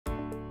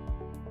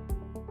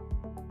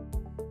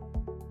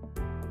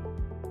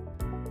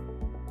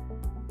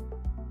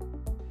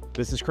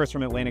This is Chris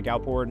from Atlantic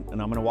Outboard,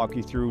 and I'm going to walk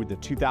you through the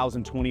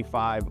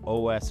 2025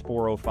 OS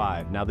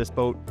 405. Now, this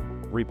boat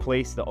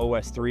replaced the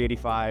OS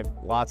 385,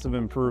 lots of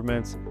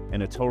improvements,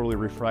 and a totally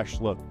refreshed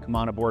look. Come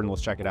on aboard and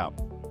let's check it out.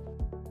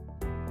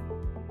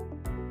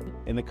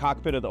 In the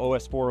cockpit of the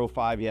OS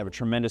 405, you have a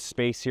tremendous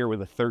space here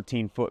with a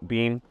 13-foot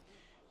beam.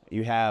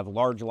 You have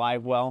large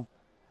live well.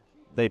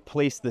 They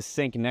placed the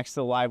sink next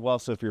to the live well,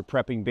 so if you're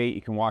prepping bait,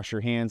 you can wash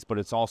your hands, but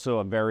it's also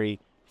a very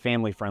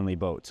family-friendly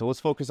boat. So let's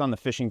focus on the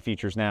fishing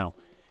features now.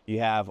 You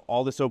have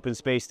all this open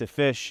space to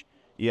fish.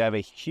 You have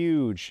a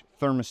huge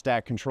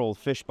thermostat-controlled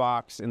fish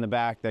box in the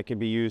back that can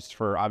be used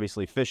for,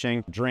 obviously,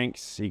 fishing,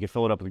 drinks. You can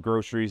fill it up with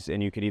groceries,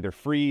 and you could either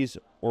freeze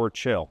or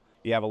chill.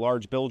 You have a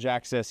large bilge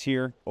access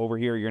here. Over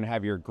here, you're going to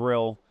have your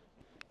grill.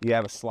 You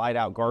have a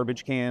slide-out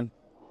garbage can.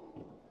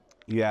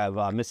 You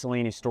have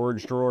miscellaneous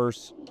storage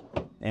drawers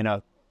and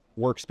a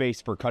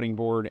workspace for cutting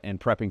board and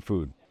prepping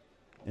food.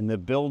 In the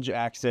bilge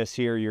access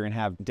here, you're going to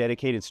have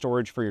dedicated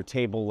storage for your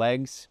table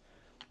legs.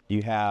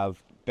 You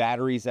have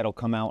batteries that'll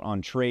come out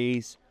on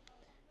trays,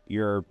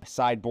 your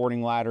side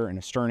boarding ladder and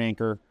a stern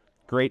anchor.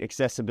 Great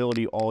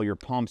accessibility, all your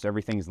pumps,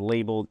 everything's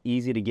labeled,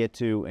 easy to get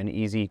to and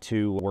easy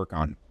to work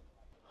on.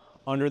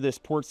 Under this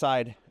port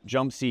side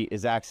jump seat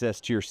is access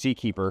to your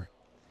seakeeper.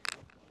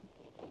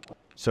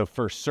 So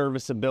for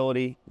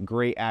serviceability,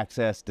 great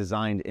access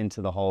designed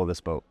into the hull of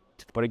this boat.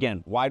 But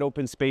again, wide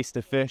open space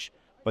to fish.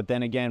 But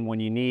then again, when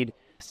you need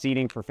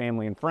seating for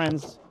family and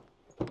friends,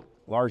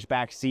 large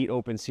back seat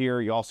opens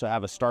here. You also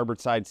have a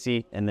starboard side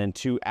seat and then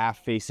two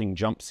aft facing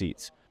jump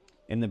seats.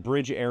 In the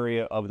bridge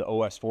area of the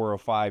OS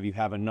 405, you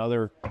have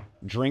another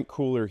drink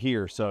cooler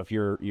here. So if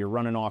you're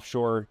running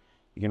offshore,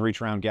 you can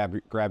reach around,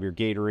 grab your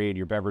Gatorade,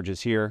 your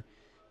beverages here.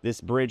 This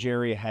bridge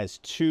area has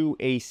two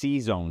AC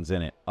zones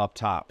in it up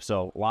top.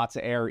 So lots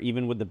of air,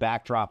 even with the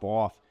backdrop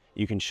off,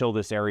 you can chill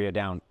this area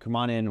down. Come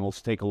on in and we'll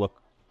take a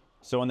look.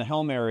 So in the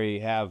Helm area,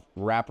 you have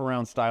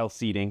wraparound style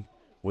seating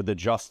with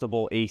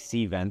adjustable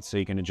AC vents, so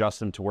you can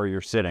adjust them to where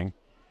you're sitting.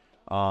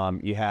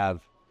 You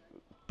have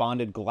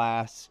bonded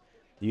glass.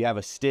 You have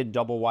a STID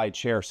double wide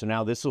chair. So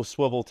now this will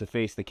swivel to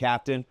face the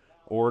captain,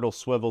 or it'll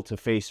swivel to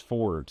face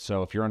forward.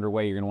 So if you're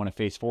underway, you're gonna wanna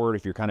face forward.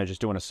 If you're kind of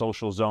just doing a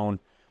social zone,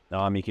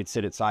 you could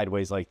sit it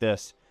sideways like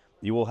this.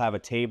 You will have a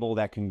table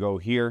that can go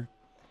here.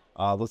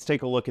 Let's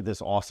take a look at this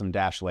awesome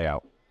dash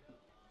layout.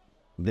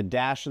 The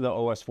dash of the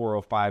OS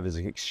 405 is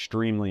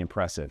extremely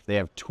impressive. They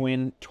have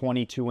twin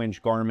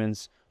 22-inch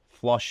Garmins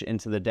flush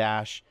into the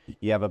dash.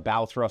 You have a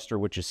bow thruster,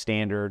 which is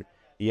standard.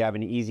 You have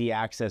an easy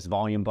access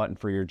volume button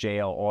for your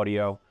JL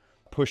audio,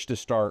 push to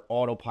start,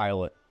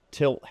 autopilot,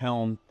 tilt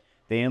helm.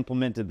 They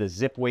implemented the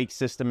zip wake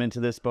system into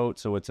this boat,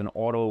 so it's an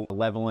auto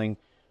leveling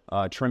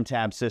trim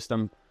tab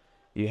system.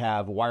 You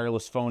have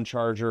wireless phone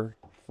charger,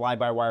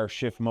 fly-by-wire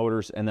shift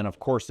motors, and then of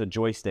course the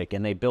joystick,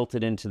 and they built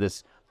it into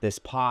this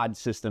pod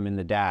system in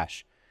the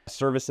dash.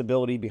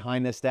 Serviceability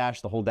behind this dash,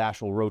 the whole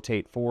dash will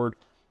rotate forward.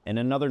 And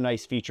another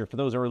nice feature for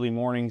those early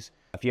mornings,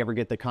 if you ever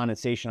get the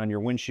condensation on your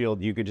windshield,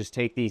 you could just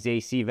take these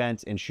AC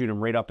vents and shoot them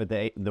right up at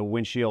the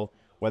windshield,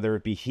 whether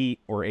it be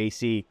heat or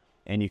AC,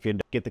 and you could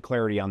get the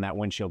clarity on that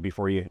windshield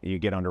before you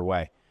get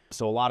underway.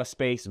 So a lot of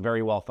space,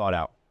 very well thought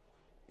out.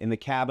 In the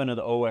cabin of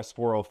the OS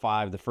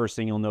 405, the first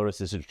thing you'll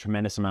notice is a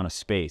tremendous amount of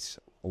space.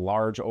 A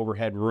large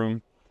overhead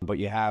room, but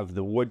you have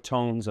the wood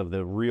tones of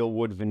the real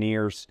wood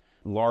veneers,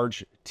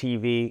 large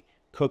TV,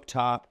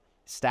 cooktop,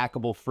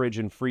 stackable fridge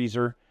and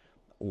freezer,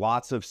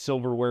 lots of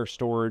silverware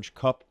storage,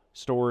 cup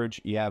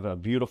storage. You have a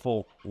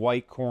beautiful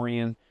white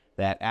Corian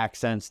that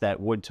accents that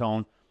wood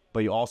tone, but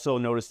you also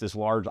notice this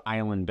large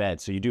island bed.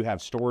 So you do have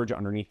storage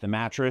underneath the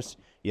mattress.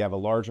 You have a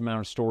large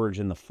amount of storage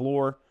in the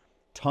floor,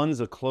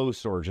 tons of clothes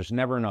storage. There's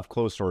never enough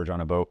clothes storage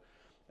on a boat.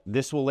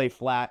 This will lay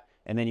flat,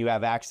 and then you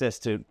have access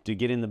to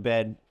get in the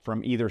bed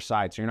from either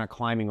side, so you're not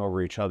climbing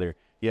over each other.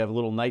 You have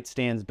little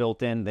nightstands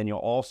built in. Then you'll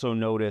also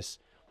notice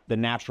the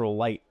natural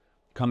light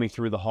coming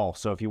through the hull.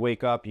 So if you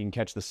wake up, you can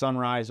catch the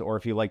sunrise, or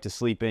if you like to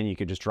sleep in, you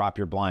could just drop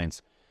your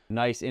blinds.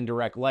 Nice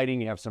indirect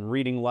lighting. You have some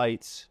reading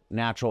lights,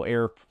 natural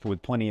air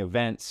with plenty of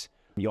vents.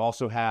 You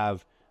also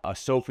have a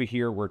sofa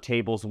here where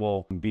tables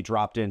will be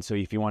dropped in. So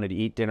if you wanted to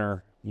eat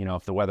dinner,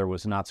 if the weather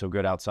was not so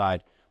good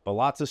outside, but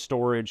lots of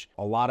storage,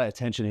 a lot of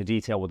attention to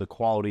detail with the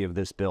quality of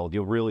this build.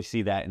 You'll really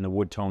see that in the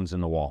wood tones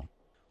in the wall.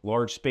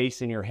 Large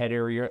space in your head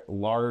area,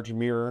 large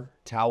mirror,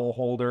 towel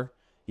holder.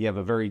 You have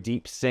a very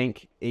deep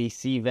sink,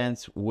 AC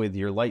vents with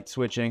your light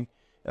switching,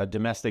 a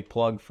domestic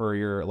plug for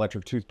your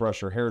electric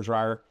toothbrush or hair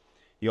dryer.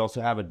 You also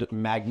have a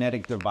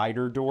magnetic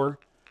divider door,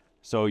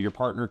 so your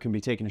partner can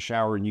be taking a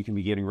shower and you can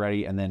be getting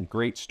ready, and then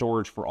great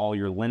storage for all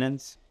your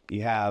linens.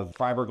 You have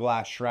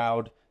fiberglass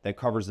shroud that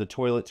covers the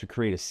toilet to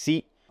create a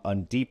seat, a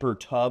deeper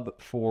tub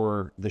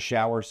for the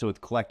shower, so it's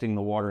collecting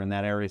the water in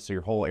that area so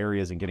your whole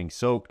area isn't getting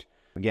soaked.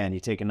 Again, you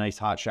take a nice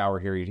hot shower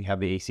here, you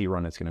have the AC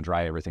run, it's going to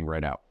dry everything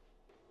right out.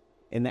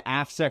 In the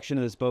aft section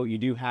of this boat, you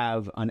do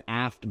have an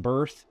aft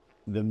berth.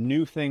 The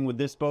new thing with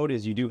this boat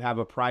is you do have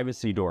a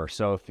privacy door.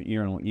 So if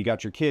you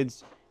got your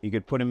kids, you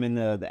could put them in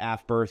the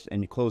aft berth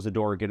and you close the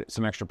door, get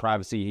some extra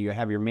privacy. You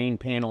have your main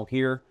panel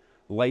here,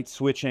 light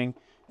switching,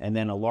 and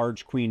then a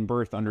large queen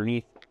berth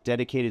underneath,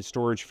 dedicated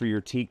storage for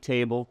your teak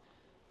table.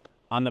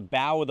 On the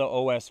bow of the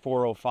OS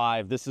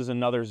 405, this is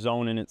another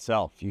zone in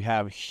itself. You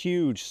have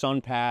huge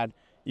sun pad.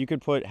 You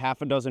could put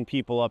half a dozen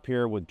people up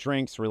here with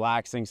drinks,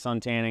 relaxing, sun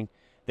tanning.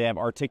 They have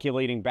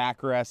articulating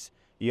backrests.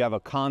 You have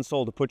a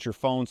console to put your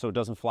phone so it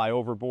doesn't fly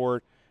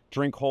overboard.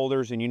 Drink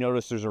holders, and you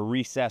notice there's a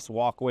recessed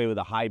walkway with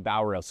a high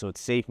bow rail, so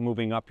it's safe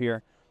moving up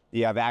here.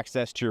 You have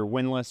access to your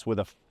windlass with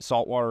a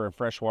saltwater and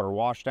freshwater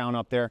washdown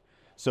up there.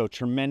 So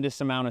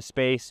tremendous amount of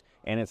space,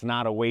 and it's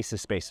not a waste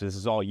of space. This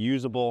is all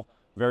usable,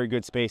 very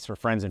good space for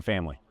friends and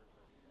family.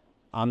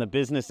 On the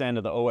business end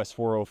of the OS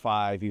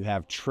 405, you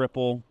have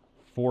triple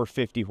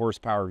 450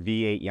 horsepower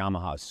V8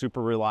 Yamaha,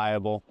 super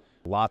reliable,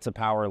 lots of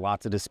power,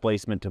 lots of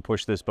displacement to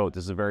push this boat.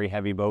 This is a very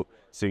heavy boat,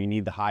 so you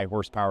need the high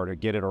horsepower to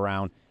get it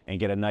around and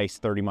get a nice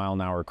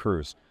 30-mile-an-hour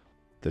cruise.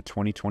 The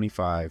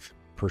 2025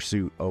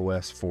 Pursuit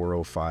OS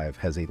 405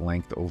 has a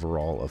length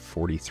overall of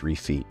 43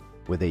 feet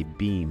with a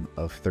beam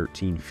of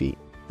 13 feet.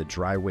 The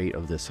dry weight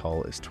of this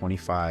hull is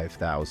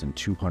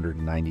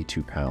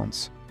 25,292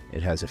 pounds.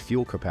 It has a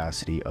fuel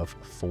capacity of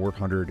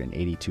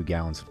 482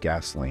 gallons of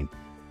gasoline.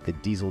 The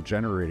diesel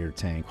generator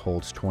tank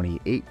holds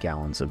 28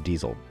 gallons of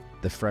diesel.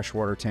 The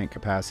freshwater tank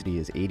capacity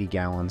is 80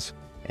 gallons,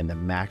 and the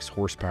max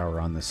horsepower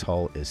on this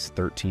hull is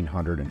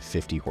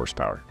 1,350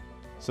 horsepower.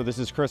 So this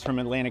is Chris from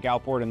Atlantic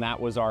Outboard, and that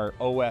was our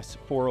OS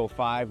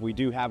 405. We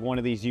do have one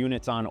of these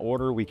units on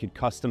order. We could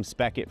custom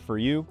spec it for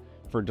you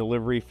for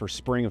delivery for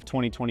spring of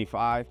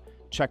 2025.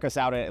 Check us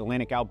out at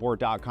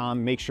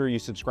atlanticoutboard.com. Make sure you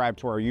subscribe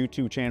to our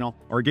YouTube channel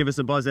or give us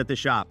a buzz at the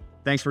shop.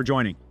 Thanks for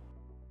joining.